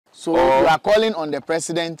So you are calling on the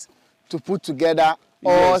president to put together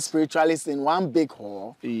all spiritualists in one big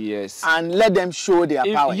hall. Yes. And let them show their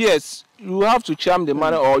power. Yes, you have to charm the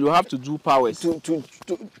money or you have to do powers.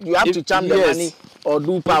 You have to charm the money or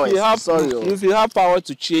do powers. If you have power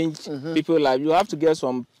to change people's life, you have to get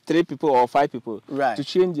some 3 people or 5 people to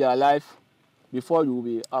change their life before you will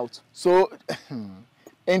be out. So,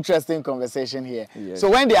 interesting conversation here. Yes.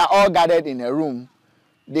 So when they are all gathered in a room,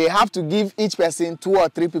 they have to give each person 2 or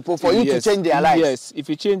 3 people for you to change their life. Yes, if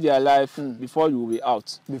you change their life before you will be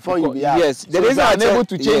out. Before you be out. Yes, there is unable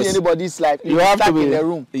to change anybody's life. You have to be in the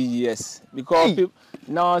room. Yes, because people,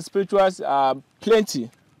 now spirituals are plenty.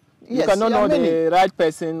 You cannot know the right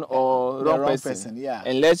person or wrong person.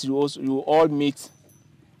 Unless you all meet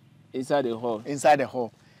inside the hall. Inside the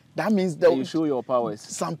hall. That means that you show your powers.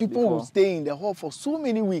 Some people will stay in the hall for so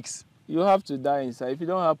many weeks. You have to die inside. If you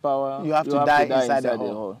don't have power, you have to die inside the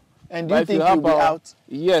hall. And do you think you'll be out?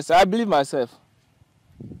 Yes, I believe myself.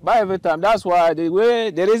 But every time, that's why the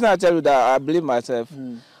reason I tell you that I believe myself,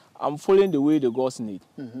 I'm following the way the gods need.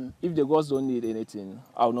 If the gods don't need anything,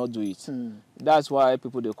 I'll not do it. That's why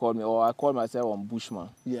people they call me, or I call myself a bushman.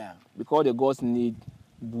 Yeah. Because the gods need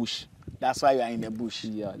bush. That's why you are in the bush.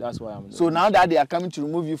 Yeah, that's why I'm in the bush. Now that they are coming to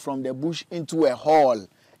remove you from the bush into a hall,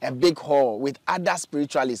 a big hall with other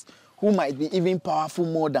spiritualists who might be even powerful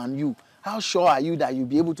more than you, how sure are you that you'll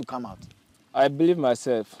be able to come out? I believe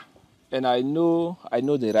myself, and I know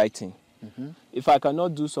the right thing. If I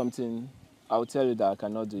cannot do something, I'll tell you that I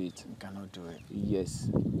cannot do it. You cannot do it. Yes.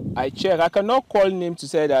 I check. I cannot call him to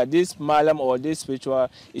say that this malam or this spiritual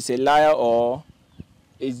is a liar or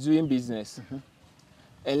is doing business.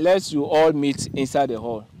 Unless you all meet inside the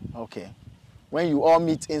hall. Okay. When you all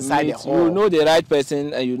meet inside the hall, you know the right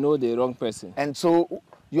person and you know the wrong person. And so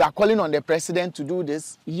you are calling on the president to do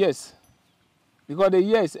this? Yes. Because the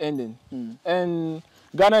year is ending. And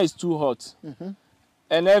Ghana is too hot.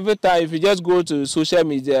 And every time, if you just go to social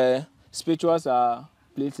media, spirituals are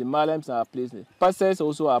placing, malams are placing, pastors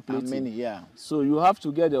also are placing. Many, So you have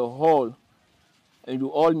to get a hall and you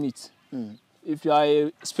all meet. If you are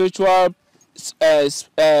a spiritual,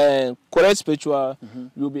 correct spiritual,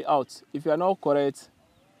 you'll be out. If you are not correct,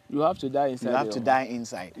 you have to die inside. You have to die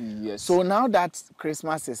inside. Yes. So now that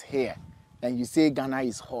Christmas is here and you say Ghana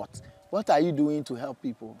is hot, what are you doing to help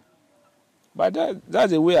people? But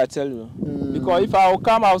that's the way I tell you. Because if I will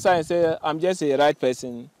come outside and say I'm just a right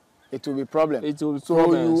person, it will be problem. It will be so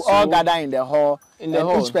problem. You all gather in the hall, and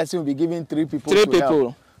each person will be given 3 people. 3 people.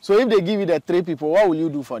 Help. So if they give you the 3 people, what will you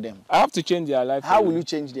do for them? I have to change their life. How will you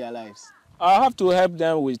change their lives? I have to help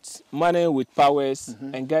them with money, with powers,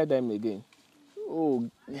 and guide them again. Oh,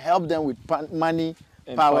 help them with money,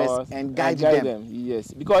 powers, and guide them.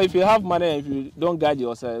 Yes, because if you have money and if you don't guide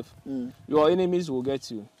yourself, your enemies will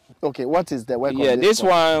get you. Okay, what is the work of this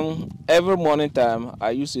one, every morning time, I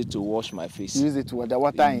use it to wash my face. Use it to the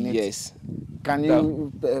water in it? Yes. Can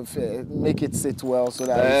you make it sit well so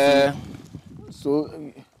that so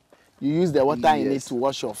you use the water in it to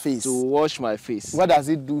wash your face? To wash my face. What does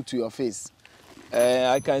it do to your face?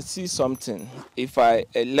 I can see something. If I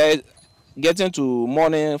get into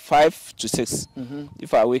morning 5 to 6,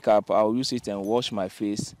 if I wake up, I'll use it and wash my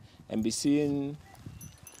face and be seeing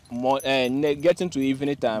getting to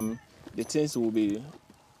evening time, the things will be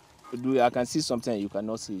I can see something you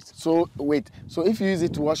cannot see it. So wait, so if you use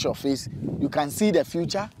it to wash your face, you can see the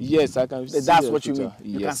future? Yes, I can see. That's what you mean.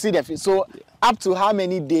 You can see the future. So up to how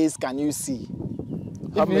many days can you see?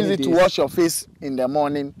 If you use it to wash your face in the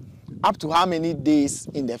morning, up to how many days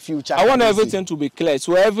in the future? I want everything to be clear.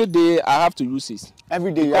 So every day I have to use it.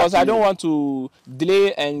 Every day, because I don't want to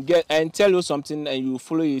delay and tell you something and you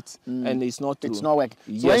follow it and it's not true. It's not working.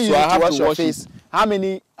 Yes, so when you use it to wash your face, how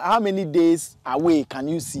many days away can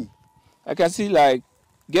you see? I can see like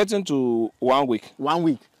getting to 1 week. 1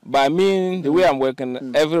 week. But I mean the way I'm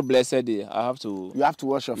working, every blessed day I have to. You have to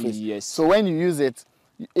wash your face. Yes. So when you use it,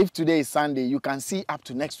 if today is Sunday, you can see up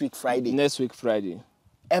to next week Friday. Next week Friday.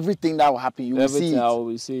 Everything that will happen, you will see it. I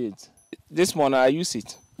will see it. This morning I use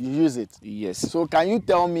it. You use it? Yes. So can you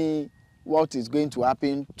tell me what is going to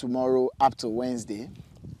happen tomorrow up to Wednesday?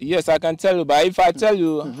 Yes, I can tell you. But if I tell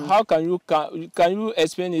you, how can you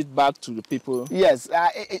explain it back to the people? Yes.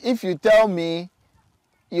 If you tell me,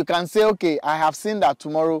 you can say, okay, I have seen that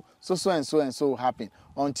tomorrow so and so will happen.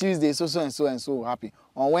 On Tuesday, so and so will happen.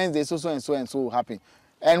 On Wednesday, so and so will happen.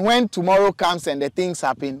 And when tomorrow comes and the things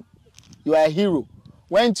happen, you are a hero.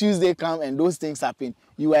 When Tuesday comes and those things happen,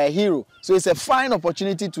 you are a hero. So it's a fine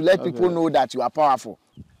opportunity to let people know that you are powerful.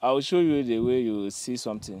 I will show you the way you see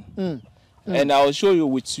something. And I will show you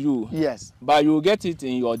with you. Yes. But you will get it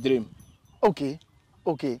in your dream. Okay.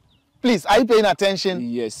 Okay. Please, are you paying attention?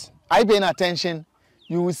 Yes. Are you paying attention?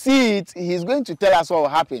 You will see it. He's going to tell us what will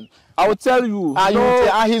happen. I will tell you.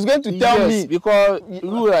 He's going to tell me. Because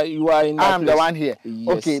you are in that I'm place. the one here.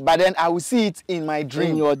 Yes. Okay, but then I will see it in my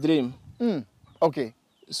dream. In your dream. Okay.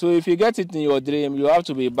 So if you get it in your dream, you have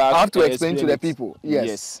to be back. I have to explain to the people. Yes.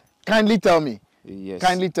 Yes. Kindly tell me. Yes.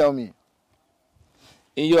 Kindly tell me.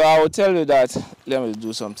 I will tell you that. Let me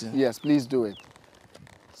do something. Yes, please do it.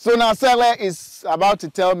 So Naa Segle is about to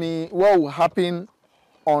tell me what will happen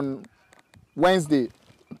on Wednesday,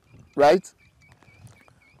 right?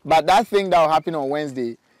 But that thing that will happen on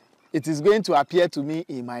Wednesday, it is going to appear to me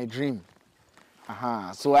in my dream.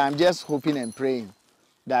 So I'm just hoping and praying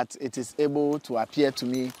that it is able to appear to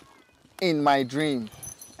me in my dream.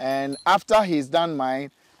 And after he's done mine,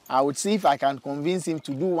 I would see if I can convince him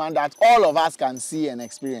to do one that all of us can see and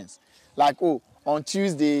experience. Like, oh, on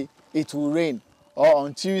Tuesday it will rain, or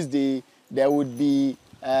on Tuesday there would be,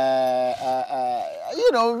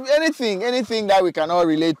 anything that we can all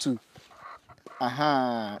relate to.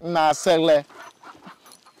 Naa Segle.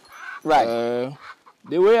 Right.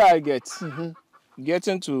 The way I get,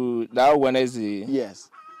 getting to that Wednesday, yes,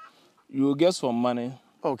 you will get some money.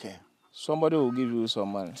 Okay. Somebody will give you some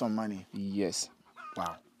money. Some money. Yes.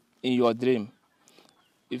 Wow. In your dream.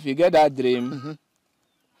 If you get that dream,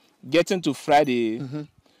 getting to Friday,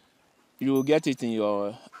 you will get it in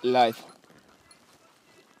your life.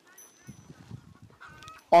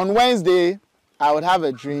 On Wednesday, I would have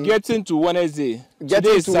a dream. Getting to Wednesday. Today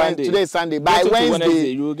is Sunday. By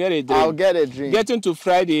Wednesday, you will get a dream. I'll get a dream. Getting to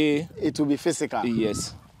Friday, it will be physical.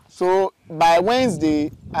 Yes. So by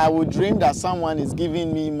Wednesday, I will dream that someone is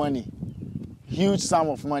giving me money. Huge sum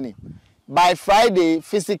of money. By Friday,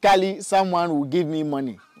 physically, someone will give me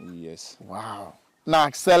money. Yes. Wow. Naa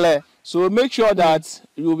Segle. So make sure that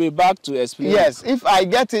you will be back to explain. Yes, if I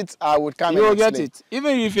get it, I would come you and explain. You will get it.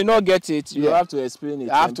 Even if you not get it, you have to explain it.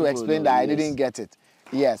 I have to explain that I didn't get it.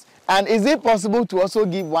 Yes. And is it possible to also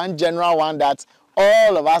give one general one that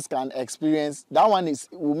all of us can experience? That one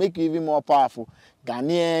will make you even more powerful.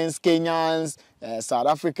 Ghanaians, Kenyans, South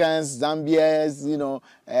Africans, Zambians,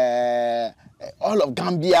 all of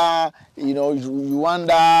Gambia,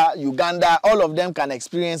 Rwanda, Uganda, all of them can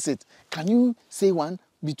experience it. Can you say one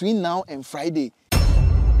between now and Friday?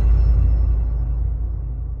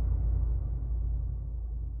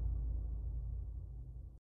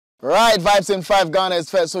 Right, Vibes in 5,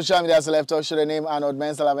 Ghana's first social media celeb talk show. The name Arnold,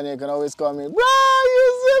 Elavanyo. You can always call me, bro,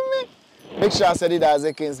 you see me? Big shouts to Dida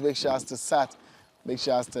Zekins, big shouts to Sat, big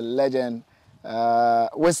shouts to Legend.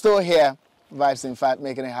 We're still here, Vibes in 5,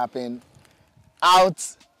 making it happen.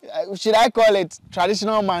 Out, should I call it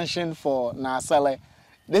traditional mansion for Naa Segle?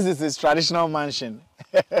 This is his traditional mansion.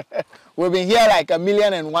 We've been here like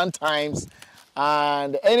 1,000,001 times,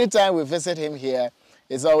 and anytime we visit him here,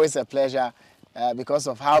 it's always a pleasure because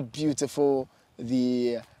of how beautiful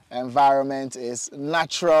the environment is,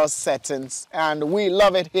 natural settings, and we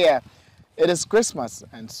love it here. It is Christmas,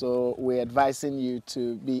 and so we're advising you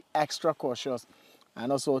to be extra cautious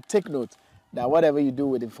and also take note that whatever you do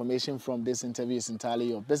with information from this interview is entirely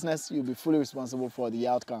your business. You'll be fully responsible for the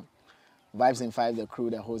outcome. Vibes in 5, the crew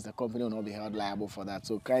that hosts the company, will not be held liable for that.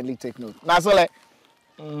 So kindly take note. Naa Segle.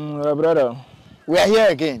 Brother. We are here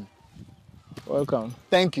again. Welcome.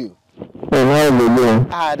 Thank you.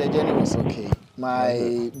 The journey was okay.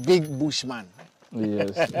 My big bushman.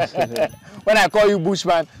 Yes. When I call you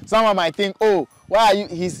bushman, someone might think, oh, why are you?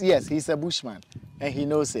 He's a bushman. And he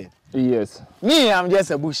knows it. Yes. Me, I'm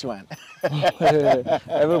just a bushman.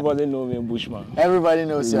 Everybody knows me bushman. Everybody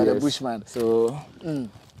knows you're the bushman. So,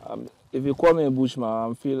 if you call me a bushman,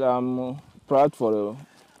 I'm proud for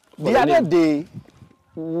the other day,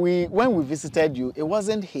 when we visited you, it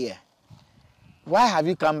wasn't here. Why have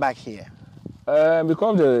you come back here?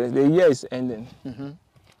 Because the year is ending.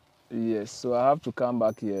 Yes, so I have to come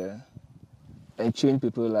back here and change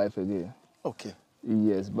people's life again. Okay.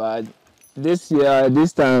 Yes, but this year,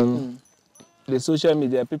 this time, the social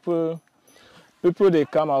media, people they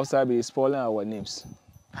come outside be spoiling our names.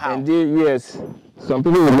 How? And yes, some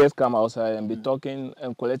people will just come outside and be talking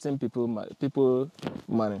and collecting people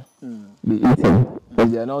money, be eating, but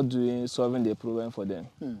they are not solving the problem for them.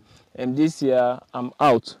 And this year I'm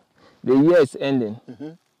out. The year is ending,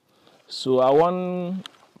 so I want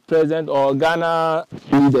President or Ghana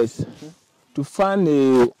leaders to find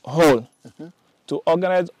a hall to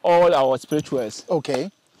organize all our spiritualists. Okay.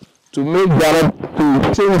 To make Ghana,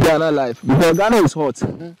 to change Ghana life, because Ghana is hot.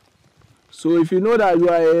 So if you know that you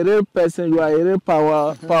are a real person, you are a real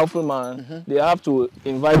powerful man, they have to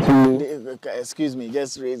invite you. Excuse me,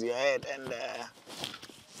 just raise your head and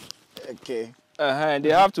okay. And they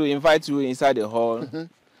have to invite you inside the hall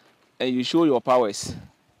and you show your powers.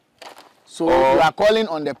 So you are calling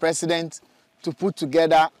on the president to put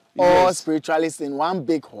together all spiritualists in one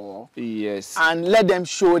big hall. Yes. And let them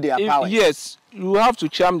show their powers. Yes, you have to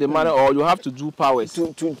charm the money, or you have to do powers. You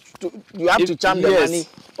have to charm the money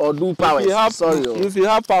or do powers. If you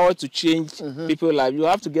have power to change people's life, you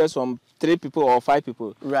have to get some 3 people or 5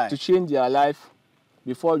 people to change their life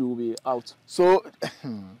before you will be out. So,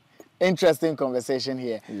 interesting conversation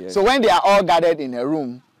here. Yes. So when they are all gathered in a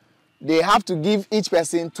room, they have to give each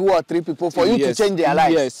person 2 or 3 people for you to change their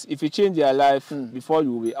life. Yes, if you change their life before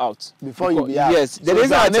you will be out. Before you be out. Yes, so if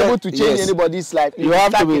you are unable to change anybody's life, you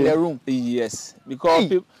have to be in the room. Yes, because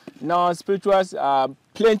people, now spirituals are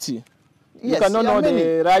plenty. Yes, you cannot know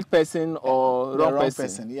the right person or wrong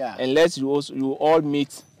person, unless you all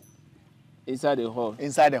meet inside the hall.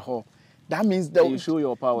 Inside the hall. That means that you show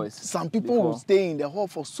your powers. Some people will stay in the hall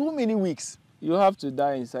for so many weeks. You have to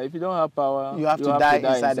die inside. If you don't have power, you have to die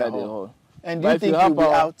inside the hall. And do you think you'll be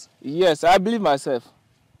out? Yes, I believe myself.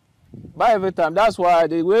 By every time. That's why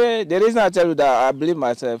the reason I tell you that I believe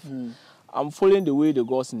myself, I'm following the way the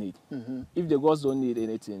gods need. If the gods don't need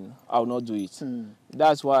anything, I will not do it.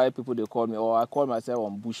 That's why people they call me, or I call myself a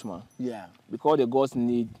bushman. Yeah. Because the gods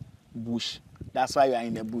need bush. That's why you are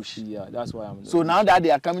in the bush. Yeah, that's why I'm in the bush. So now that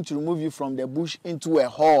they are coming to remove you from the bush into a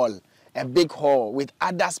hall, a big hall with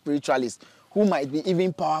other spiritualists who might be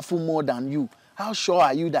even powerful more than you, how sure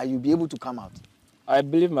are you that you'll be able to come out? I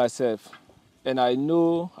believe myself, and I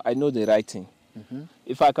know the right thing.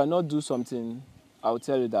 If I cannot do something, I'll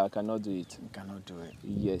tell you that I cannot do it. You cannot do it?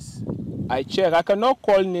 Yes. I check. I cannot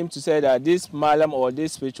call him to say that this malam or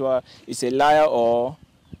this spiritual is a liar or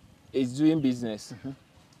is doing business.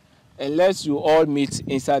 Unless you all meet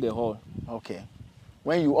inside the hall. Okay.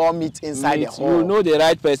 When you all meet inside the hall. You know the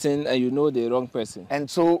right person and you know the wrong person. And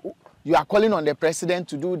so you are calling on the president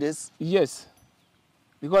to do this? Yes.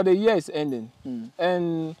 Because the year is ending.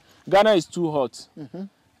 And Ghana is too hot.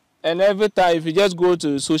 And every time, if you just go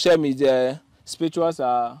to social media, spirituals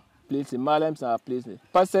are plenty, malams are plenty,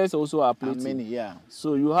 pastors also are plenty. Many, yeah.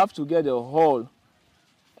 So you have to get a hall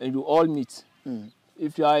and you all meet.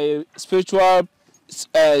 If you are a spiritual,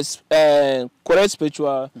 correct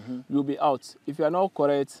spiritual, you'll be out. If you are not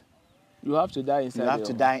correct, you have to die inside. You have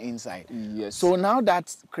to die inside. Yes. So now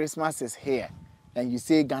that Christmas is here and you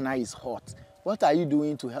say Ghana is hot, what are you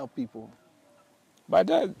doing to help people? But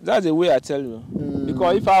that's the way I tell you.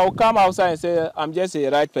 Because if I will come outside and say I'm just a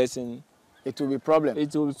right person, it will be problem.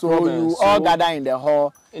 It will be problem. You all gather in the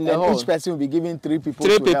hall, and each person will be given 3 people.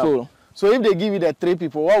 3 people. Help. So if they give you the 3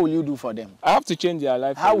 people, what will you do for them? I have to change their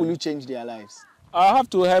life. How will you change their lives? I have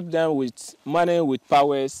to help them with money, with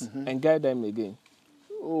powers, and guide them again.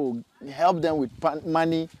 Oh, help them with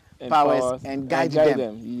money, powers, and guide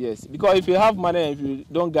them. Yes, because if you have money and if you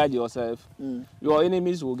don't guide yourself, your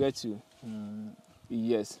enemies will get you.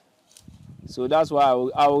 Yes. So that's why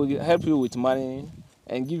I will help you with money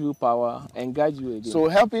and give you power and guide you again. So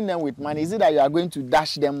helping them with money, is it that you are going to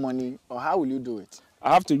dash them money, or how will you do it?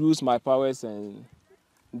 I have to use my powers and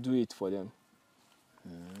do it for them.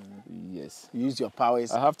 Yes. Use your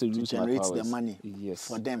powers. I have to use generate my powers. The money. Yes.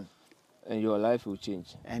 For them. And your life will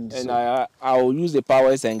change. And so I will use the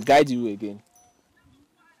powers and guide you again.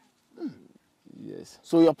 Yes.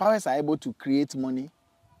 So your powers are able to create money?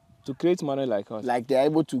 To create money like what? Like they are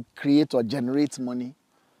able to create or generate money?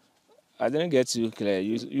 I didn't get you clear.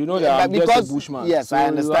 You know that I'm just a bushman. Yes, so I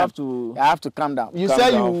understand. You have to calm down. You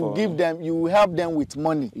say you give them, you help them with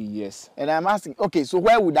money. Yes. And I'm asking, okay, so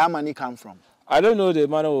where would that money come from? I don't know the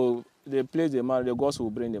money. They place the money. The gods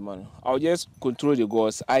will bring the money. I'll just control the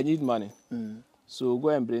gods. I need money. So go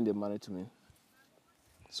and bring the money to me.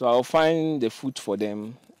 So I'll find the food for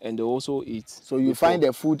them, and they also eat. So you find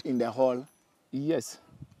the food in the hall? Yes.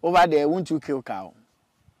 Over there, won't you kill cow?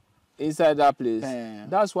 Inside that place.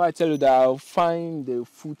 That's why I tell you that I'll find the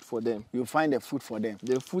food for them. You find the food for them?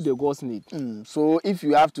 The food the gods need. So if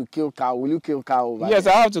you have to kill cow, will you kill cow over Yes,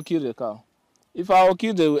 there? I have to kill the cow. If I will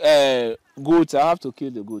kill the goat, I have to kill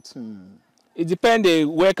the goat. It depends the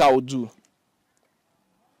work I will do.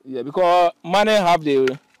 Yeah, because money have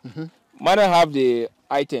the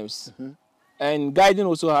items, and guiding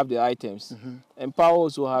also have the items, and power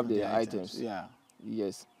also have the items. Yeah.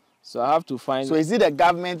 Yes. So I have to find. So is it the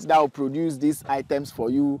government that will produce these items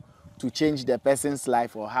for you to change the person's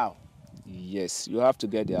life, or how? Yes, you have to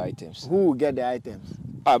get the items. Who will get the items?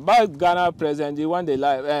 About Ghana president, they want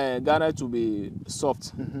Ghana to be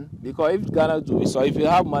soft, because if Ghana to be soft, if you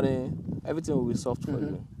have money, everything will be soft for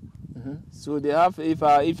you. So they have.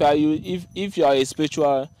 If you are a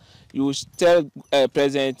spiritual, you tell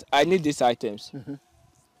president, I need these items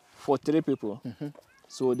for 3 people.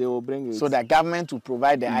 So they will bring it. So the government will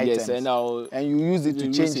provide the yes, items. and you use it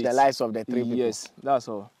to change the lives of the 3 people. Yes, that's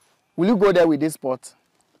all. Will you go there with this pot?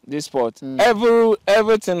 This pot.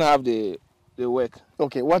 Everything have the work.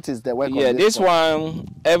 Okay, what is the work of this pot? one,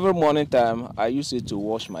 every morning time, I use it to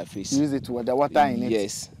wash my face. You use it to the water in it?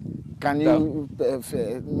 Yes. Can you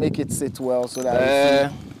make it sit well so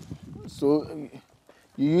that so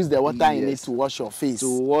you use the water in it to wash your face?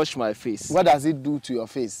 To wash my face. What does it do to your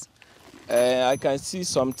face? I can see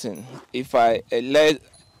something. If I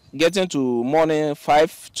get into morning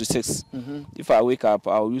 5 to 6, if I wake up,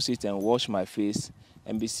 I'll use it and wash my face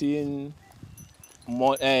and be seeing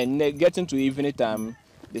more. Getting to evening time,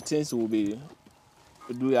 the things will be.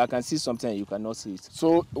 I can see something, you cannot see it.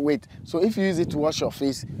 So wait. So if you use it to wash your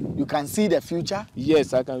face, you can see the future?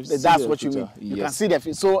 Yes, I can see. That's what you mean. You can see the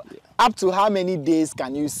future. So up to how many days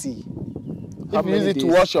can you see? If you use it to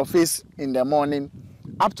wash your face in the morning,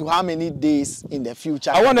 up to how many days in the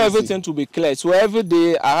future? I want everything to be clear. So every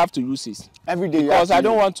day I have to use it. Every day, because I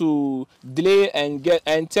don't want to delay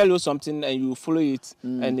and tell you something and you follow it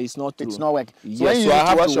and it's not true. It's not working. Yes, so when you use it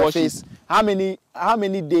to wash your face, how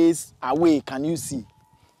many days away can you see?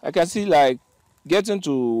 I can see like getting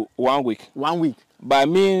to 1 week. 1 week. But I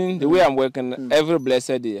mean, the way I'm working, every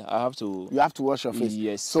blessed day, I have to. You have to wash your face.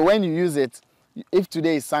 Yes. So when you use it, if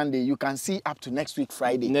today is Sunday, you can see up to next week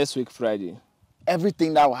Friday. Next week Friday.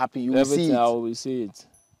 Everything that will happen, you will see it. Everything I will see it.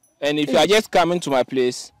 And if you are just coming to my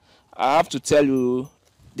place, I have to tell you,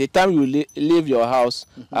 the time you leave your house,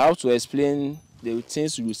 I have to explain the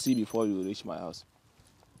things you will see before you reach my house.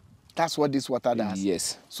 That's what this water does?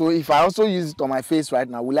 Yes. So if I also use it on my face right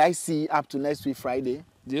now, will I see up to next week Friday?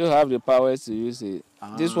 Do you have the power to use it?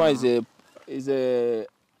 This one is a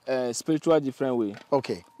spiritual different way.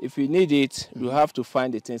 Okay. If you need it, you have to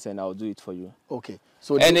find the things and I'll do it for you. Okay.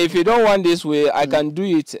 So and if you don't want this way, I can do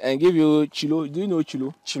it and give you chilo. Do you know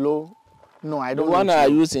chilo? Chilo? No, I don't know. The one I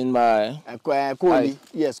use in my... Koli.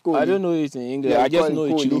 Yes, Koli. I don't know it in English. I just know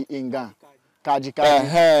it chilo. In Ghana. Kaji.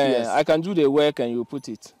 Yes. I can do the work and you put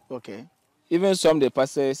it. Okay. Even some the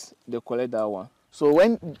pastors, they collect that one. So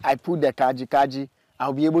when I put the kaji,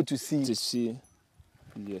 I'll be able to see. To see.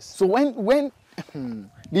 Yes. So when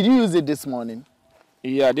did you use it this morning?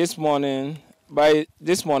 Yeah, this morning. By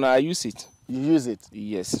this morning, I use it. You use it?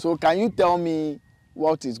 Yes. So can you tell me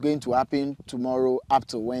what is going to happen tomorrow up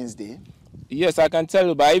to Wednesday? Yes, I can tell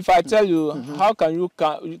you. But if I tell you, how can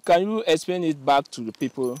you explain it back to the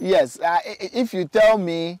people? Yes. If you tell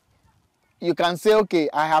me, you can say, okay,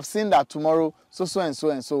 I have seen that tomorrow so and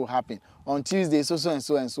so will happen. On Tuesday, so and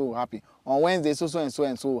so will happen. On Wednesday, so and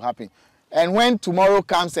so will happen. And when tomorrow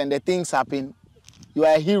comes and the things happen, you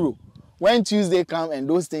are a hero. When Tuesday comes and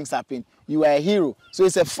those things happen, you are a hero. So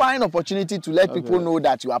it's a fine opportunity to let people know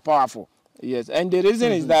that you are powerful. Yes, and the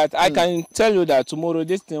reason is that I can tell you that tomorrow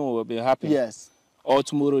this thing will be happening. Yes. Or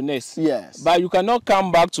tomorrow next. Yes. But you cannot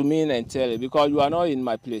come back to me and tell it because you are not in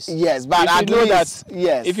my place. Yes, but if you know that,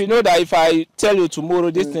 yes. If you know that if I tell you tomorrow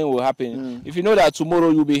this thing will happen, if you know that tomorrow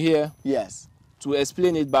you'll be here. Yes. To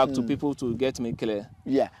explain it back to people to get me clear.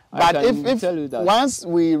 Yeah. But if tell you that. Once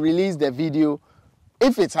we release the video,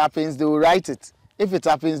 if it happens, they will write it. If it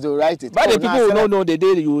happens, they will write it. But the people will not know the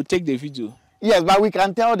day you will take the video. Yes, but we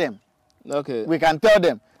can tell them. Okay. We can tell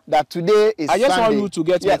them that today is Sunday. I just want you to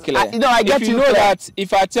get me clear. I get you know that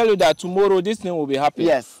if I tell you that tomorrow this thing will be happening.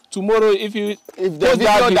 Yes. Tomorrow, if the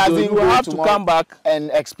video doesn't, you will have to come back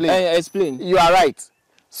and explain. You are right.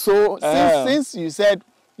 So since you said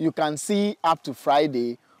you can see up to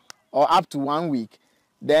Friday or up to 1 week,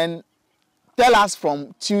 then tell us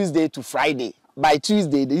from Tuesday to Friday. By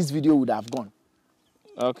Tuesday, this video would have gone.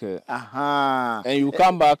 Okay. And you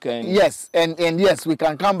come back and... Yes, and yes, we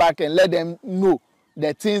can come back and let them know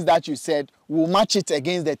the things that you said. We'll match it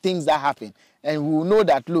against the things that happen. And we will know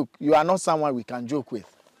that, look, you are not someone we can joke with.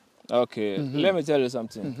 Okay. Let me tell you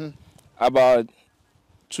something. About...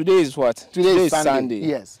 Today is what? Today is Sunday.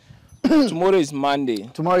 Yes. Tomorrow is Monday.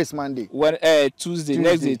 Tomorrow is Monday. Tuesday.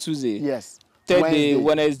 Next day, Tuesday. Yes. Third day,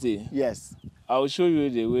 Wednesday. Yes. I will show you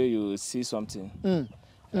the way you see something.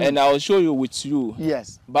 And I will show you with you.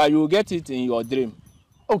 Yes. But you will get it in your dream.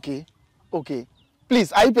 Okay. Okay.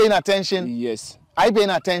 Please, are you paying attention? Yes. Are you paying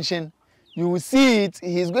attention? You will see it.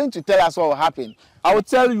 He's going to tell us what will happen. I will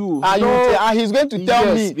tell you. He's going to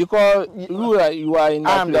tell me. Because you are in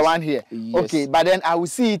my I'm place. the one here. Yes. Okay, but then I will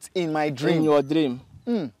see it in my dream. In your dream.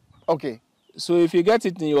 Okay. So if you get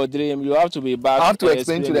it in your dream, you have to be back. I have to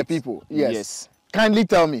explain to the people. Yes. Kindly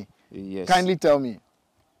tell me. Yes. Kindly tell me.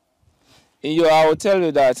 I will tell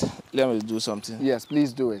you that. Let me do something. Yes,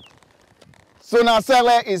 please do it. So Naa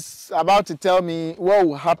Segle is about to tell me what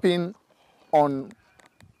will happen on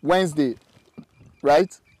Wednesday.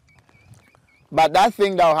 right? But that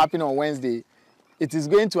thing that will happen on Wednesday, it is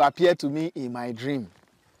going to appear to me in my dream.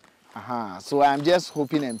 So I'm just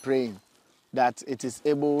hoping and praying that it is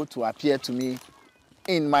able to appear to me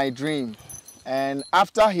in my dream. And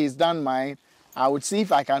after he's done mine, I would see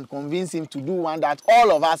if I can convince him to do one that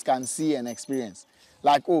all of us can see and experience.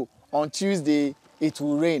 Like, oh, on Tuesday it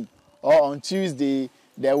will rain, or on Tuesday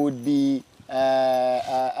there would be,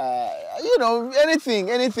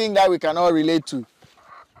 anything that we can all relate to.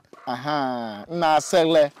 Naa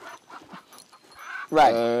Segle.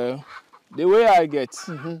 Right. The way I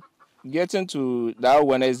getting to that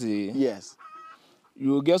Wednesday, Yes.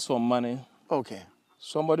 you will get some money. Okay.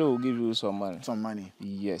 Somebody will give you some money. Some money.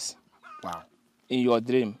 Yes. Wow. In your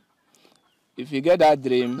dream. If you get that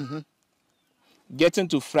dream, getting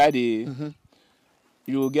to Friday,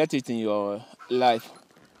 you will get it in your life.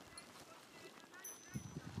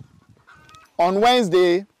 On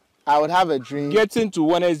Wednesday, I would have a dream. Getting to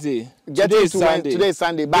Wednesday. Today is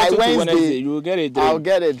Sunday. By Wednesday, you will get a dream. I'll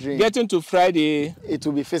get a dream. Getting to Friday, it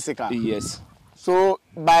will be physical. Yes. So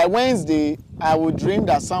by Wednesday, I will dream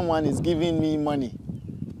that someone is giving me money,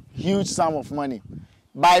 huge sum of money.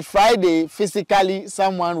 By Friday, physically,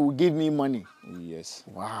 someone will give me money. Yes.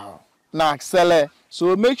 Wow. Naa Segle.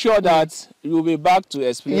 So make sure that you will be back to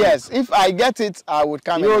explain. Yes, if I get it, I would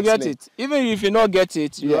come. You will get it. Even if you not get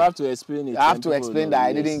it, you have to explain it. I have to explain that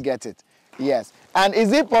I didn't get it. Yes. And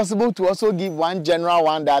is it possible to also give one general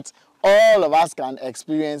one that all of us can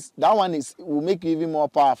experience? That one will make you even more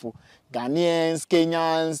powerful. Ghanaians,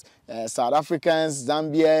 Kenyans, South Africans,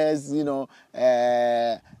 Zambians,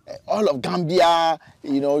 all of Gambia,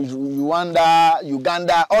 Rwanda,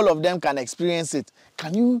 Uganda, all of them can experience it.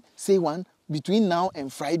 Can you say one between now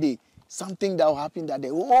and Friday? Something that will happen that the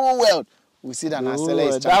whole world will see that Naa Segle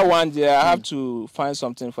is that one there, I have to find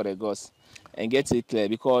something for the gods and get it clear,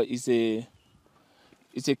 because it's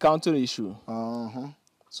a counter issue.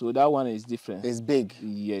 So that one is different. It's big.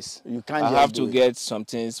 Yes. You can't. I have to get some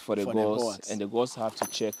things for the gods, and the gods have to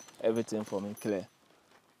check everything for me clear.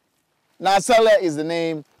 Naa Segle is the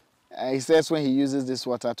name. He says when he uses this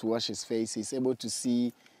water to wash his face, he's able to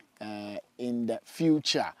see in the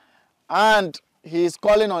future. And he's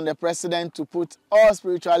calling on the president to put all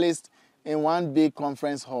spiritualists in one big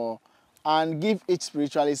conference hall and give each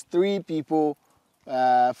spiritualist 3 people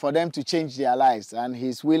for them to change their lives. And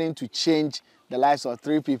he's willing to change the lives of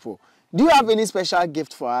 3 people. Do you have any special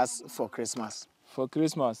gift for us for Christmas? For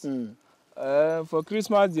Christmas? For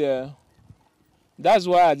Christmas, yeah. That's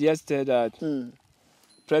why I just said that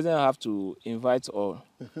president have to invite all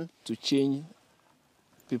to change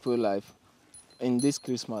people's life in this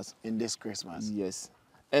Christmas. In this Christmas? Yes.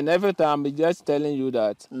 And every time I'm just telling you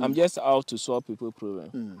that I'm just out to solve people's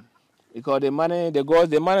problem. Because the money the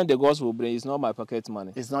gods will bring is not my pocket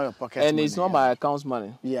money. It's not your pocket money. And it's not my account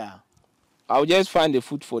money. Yeah. I'll just find the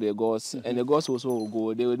food for the gods, and the gods also will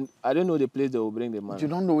go. I don't know the place they will bring the money. You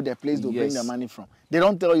don't know the place they'll bring the money from? They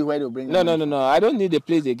don't tell you where they'll bring the money? No. I don't need the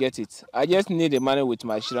place they get it. I just need the money with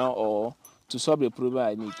my shrine or to solve the problem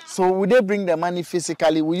I need. So will they bring the money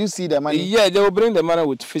physically? Will you see the money? Yeah, they will bring the money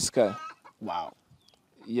with physical. Wow.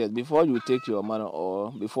 Yes, before you take your money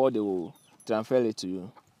or before they will transfer it to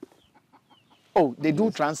you. Oh, they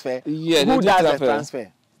do transfer? Yeah, who does the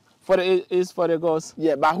transfer? It's for the gods.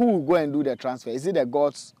 Yeah, but who will go and do the transfer? Is it the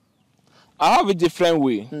gods? I have a different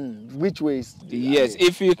way. Which way is? Yes,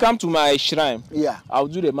 if you come to my shrine, I'll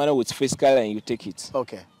do the money with physical and you take it.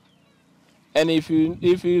 Okay. And if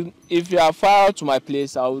you are far to my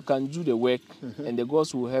place, I can do the work, and the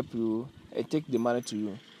gods will help you and take the money to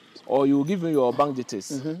you, or you will give me your bank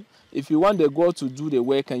details. If you want the god to do the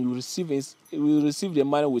work and you will receive the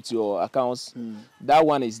money with your accounts, that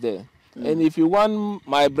one is there. And if you want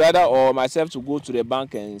my brother or myself to go to the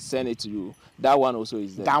bank and send it to you, that one also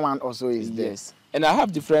is there. That one also is there. Yes. And I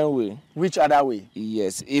have different way. Which other way?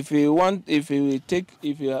 Yes. If you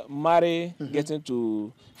marry getting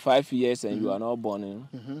to 5 years and you are not born,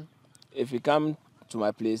 if you come to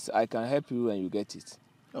my place, I can help you and you get it.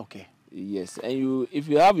 Okay. Yes. And if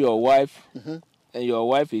you have your wife and your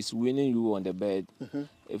wife is winning you on the bed,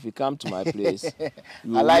 if you come to my place,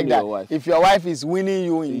 you will win your wife. If your wife is winning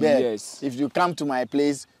you in bed, yes. If you come to my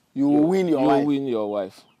place, you will win your wife. You will win your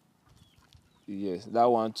wife. Yes, that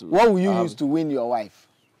one too. What will you use to win your wife?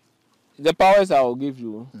 The powers I will give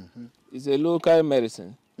you is a local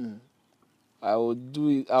medicine. I will do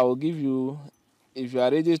it. I will give you, if you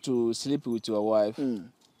are ready to sleep with your wife,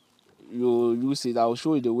 you use it. I will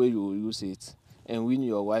show you the way you will use it and win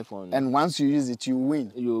your wife on. And once you use it, you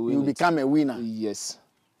win. You become a winner. Yes.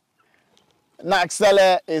 Naa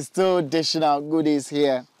Segle is still dishing out goodies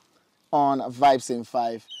here on Vibes in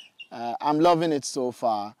 5. I'm loving it so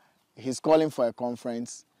far. He's calling for a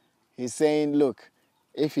conference. He's saying, look,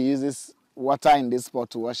 if he uses water in this pot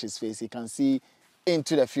to wash his face, he can see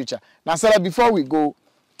into the future. Now, Sarah, before we go,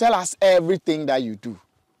 tell us everything that you do.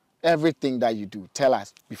 Everything that you do. Tell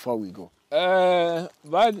us before we go.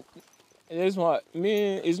 But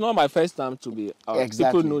it's not my first time to be out.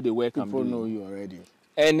 Exactly. People know the work I'm doing. People know you already.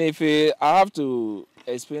 And if I have to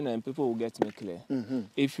explain, and people will get me clear.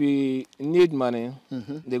 If you need money,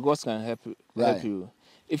 the gods can help you.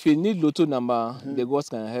 If you need lotto number, the gods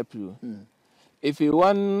can help you. If you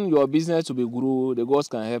want your business to be grow, the gods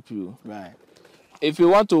can help you. Right. If you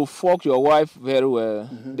want to fuck your wife very well,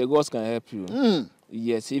 the gods can help you.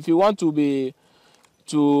 Yes. If you want to be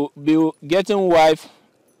getting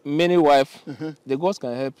many wife, the gods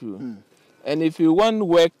can help you. And if you want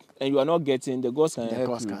work and you are not getting, the gods can help you. The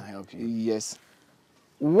gods can help you. Yes.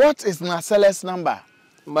 What is Naa Segle's number?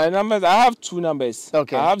 My numbers, I have two numbers.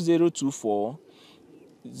 Okay. I have 024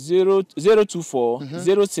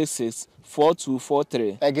 066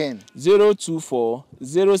 4243. Again. 024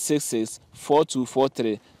 066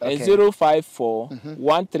 4243. Okay. And 054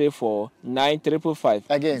 134 9555.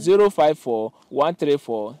 Again. 054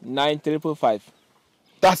 134 9555.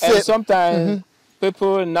 That's and it. Sometimes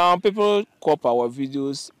people copy our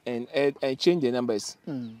videos and change the numbers.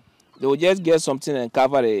 They will just get something and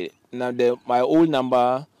cover my old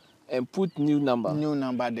number and put new number. New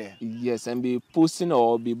number there. Yes, and be posting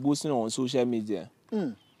or be boosting on social media.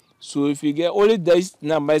 So if you get only these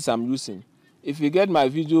numbers I'm using, if you get my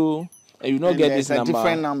video and you not get this number,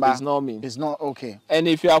 different number, it's not me. It's not okay. And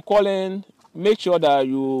if you are calling, make sure that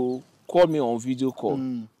you call me on video call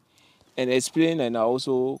and explain, and I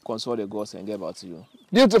also consult the gods and get back to you.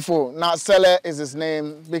 Beautiful. Naa Segle is his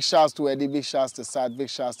name. Big shouts to Eddie, big shouts to Sad, big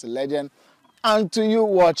shouts to Legend. And to you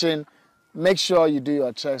watching, make sure you do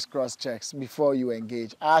your checks, cross checks before you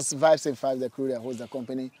engage. As Vibes and 5, the crew that holds the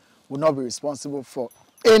company, will not be responsible for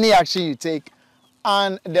any action you take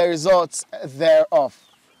and the results thereof.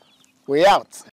 We out.